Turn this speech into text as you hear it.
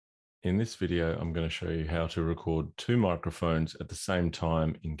In this video, I'm going to show you how to record two microphones at the same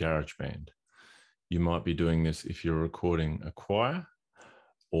time in GarageBand. You might be doing this if you're recording a choir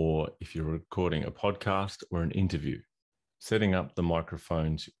or if you're recording a podcast or an interview, setting up the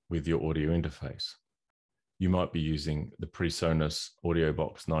microphones with your audio interface. You might be using the PreSonus Audio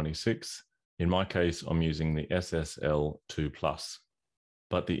Box 96. In my case, I'm using the SSL2 Plus,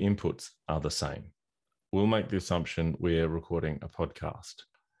 but the inputs are the same. We'll make the assumption we're recording a podcast.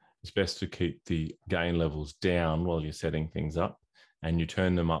 It's best to keep the gain levels down while you're setting things up, and you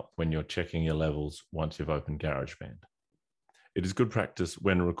turn them up when you're checking your levels once you've opened GarageBand. It is good practice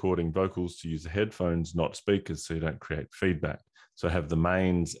when recording vocals to use the headphones, not speakers, so you don't create feedback. So have the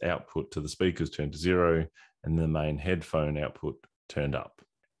mains output to the speakers turned to 0 and the main headphone output turned up.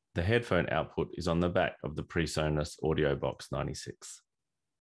 The headphone output is on the back of the PreSonus Audio Box 96.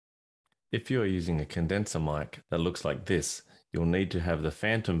 If you are using a condenser mic that looks like this, you'll need to have the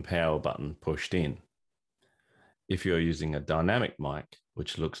phantom power button pushed in. If you're using a dynamic mic,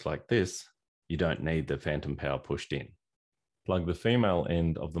 which looks like this, you don't need the phantom power pushed in. Plug the female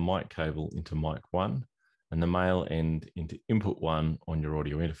end of the mic cable into mic 1 and the male end into input 1 on your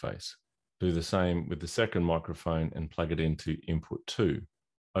audio interface. Do the same with the second microphone and plug it into input 2.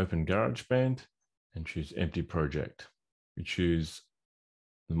 Open GarageBand and choose Empty Project. We choose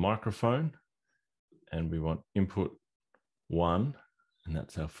the microphone and we want input 1, and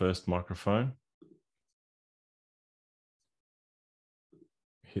that's our first microphone.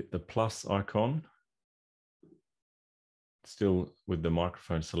 Hit the plus icon, still with the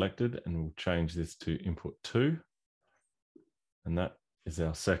microphone selected, and we'll change this to input 2, and that is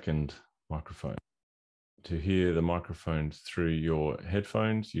our second microphone. To hear the microphones through your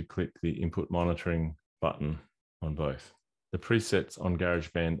headphones, you click the input monitoring button on both. The presets on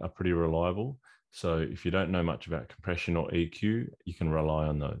GarageBand are pretty reliable, so if you don't know much about compression or EQ, you can rely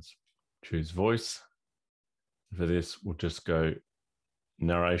on those. Choose voice. For this, we'll just go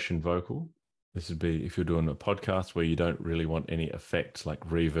narration vocal. This would be if you're doing a podcast where you don't really want any effects like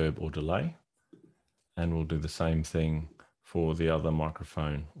reverb or delay. And we'll do the same thing for the other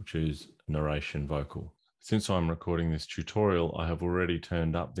microphone, which is narration vocal. Since I'm recording this tutorial, I have already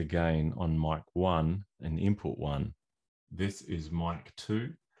turned up the gain on mic 1 and input 1. This is mic 2.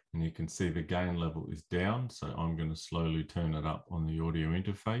 And you can see the gain level is down, so I'm going to slowly turn it up on the audio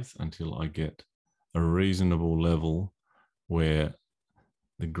interface until I get a reasonable level where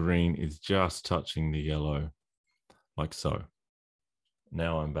the green is just touching the yellow, like so.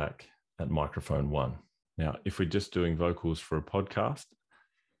 Now I'm back at microphone 1. Now, if we're just doing vocals for a podcast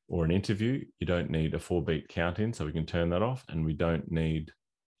or an interview, you don't need a 4-beat count in, so we can turn that off, and we don't need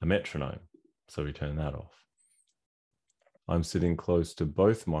a metronome, so we turn that off. I'm sitting close to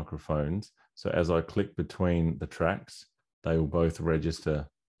both microphones, so as I click between the tracks, they will both register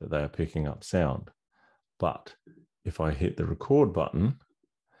that they are picking up sound. But if I hit the record button,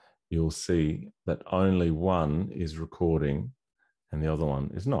 you'll see that only one is recording and the other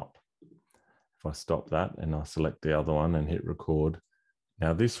one is not. If I stop that and I select the other one and hit record,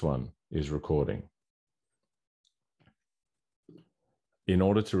 now this one is recording. In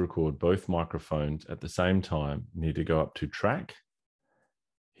order to record both microphones at the same time, you need to go up to Track,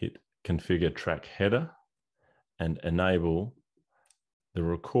 hit Configure Track Header, and enable the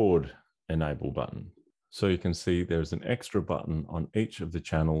Record Enable button. So you can see there's an extra button on each of the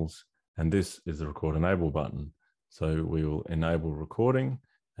channels, and this is the Record Enable button. So we will enable recording,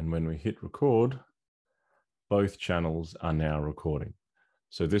 and when we hit record, both channels are now recording.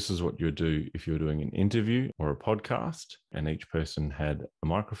 So this is what you would do if you're doing an interview or a podcast and each person had a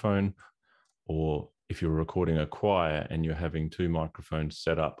microphone, or if you're recording a choir and you're having two microphones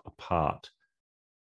set up apart